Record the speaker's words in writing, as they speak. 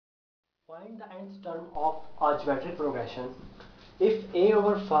Find the nth term of a geometric progression. If a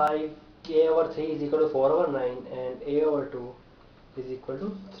over 5, a over 3 is equal to 4 over 9 and a over 2 is equal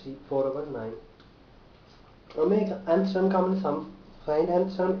to 4 over 9. हमें एक nth term का हमने sum find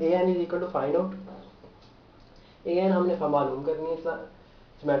nth term an is equal to find out an हमने मालूम करनी है.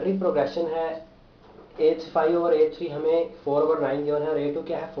 Geometric progression है a5 over a3 हमें 4 over 9 गिवन है और a2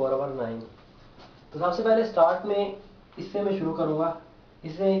 क्या है 4 over 9. तो सबसे पहले स्टार्ट में इससे मैं शुरू करूँगा.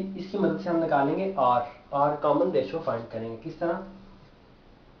 इसे इसकी मदद से हम निकालेंगे r कॉमन रेशो फाइंड करेंगे. किस तरह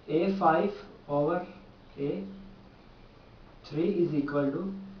a5 over a3 is equal to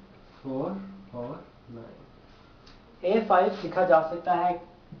 4 over 9. a5 लिखा जा सकता है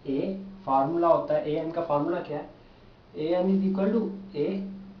a फार्मूला होता है an का फार्मूला क्या है an is equal to a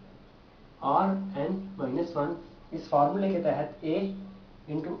r n minus 1. इस फार्मूले के तहत a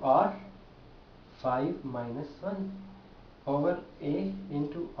into r 5 minus 1 over a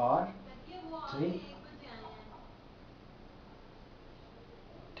into r 3.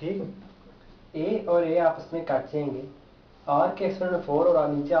 ठीक है. a और a आपस में कट जाएंगे. r के एक्सपोनेंट में 4 और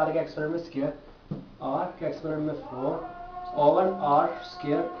नीचे r के एक्सपोनेंट में स्क्वायर. r के एक्सपोनेंट में 4 over r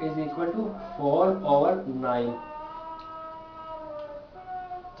square is equal to 4 over 9.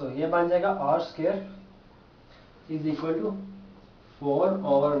 तो ये बन जाएगा r square is equal to 4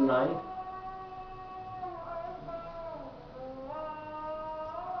 over 9.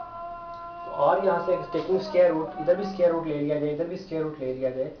 और यहाँ से टेकिंग स्क्वायर रूट, इधर भी स्क्वायर रूट ले लिया जाए, इधर भी स्क्वायर रूट ले लिया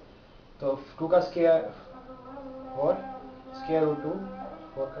जाए, तो 2 का स्क्वायर और स्क्वायर रूट 2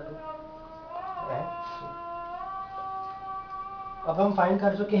 4 का 2 है. अब हम फाइंड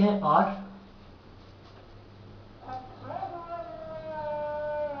कर चुके हैं r.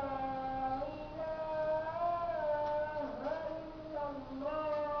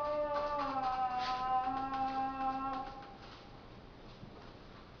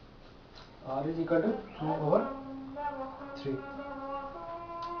 r is equal to 2 over 3.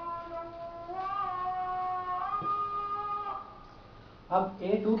 अब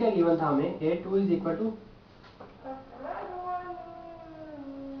a2 क्या गिवन था हमें a2 is equal to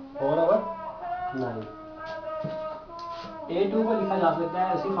 4 over 9. a2 को लिखा जा सकता है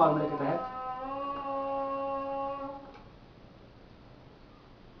उसी फार्मूले के तहत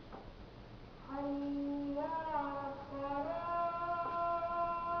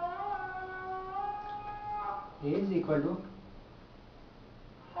a is equal to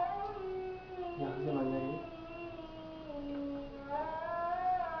यहाँ से बन जाएगी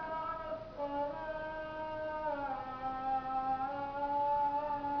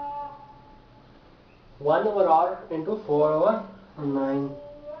 1 over r into 4 over 9.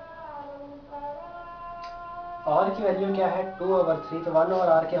 r की वैल्यू क्या है 2 over 3. तो 1 over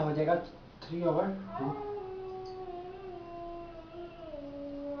r क्या हो जाएगा 3 over 2.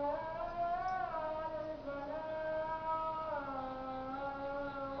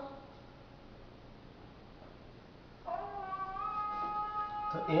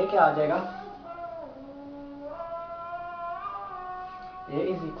 तो a क्या आ जाएगा a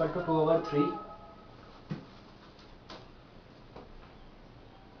is equal to 2 over 3.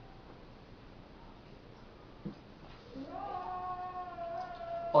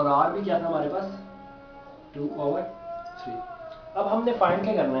 और r भी क्या था हमारे पास 2 over 3. अब हमने फाइंड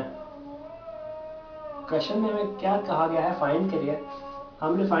क्या करना है. क्वेश्चन में हमें क्या कहा गया है फाइंड करिए.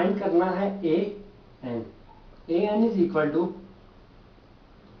 हमने फाइंड करना है an. an is equal to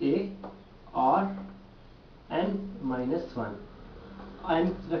a r n minus 1.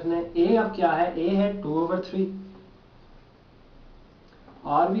 n रखना है. a अब क्या है a है 2 over 3.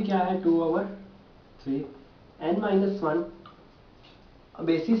 r भी क्या है 2 over 3. n minus 1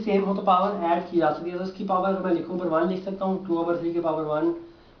 basis same हो तो पावर ऐड की जा सकती है. तो इसकी पावर मैं लिखूं पर 1 लिख सकता हूँ 2 over 3 की पावर 1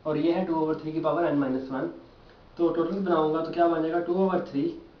 और ये है 2 over 3 की पावर n माइनस 1. तो टोटल बनाऊंगा तो क्या बन जाएगा 2 over 3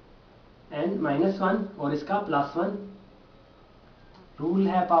 n माइनस 1 और इसका प्लस 1. रूल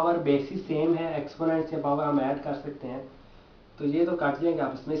है पावर बेसिस सेम है, एक्सपोनेंट से पावर हम ऐड कर सकते हैं. तो ये तो काट जाएंगे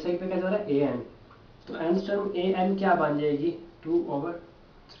आपस में. सही पे क्या जा रहा है an. तो n टर्म an क्या बन जाएगी 2 over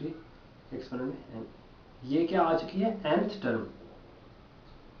 3 एक्सपोनेंट में n. ये क्या आ चुकी है nth टर्म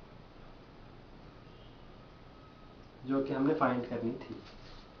जो कि हमने फाइंड करनी थी.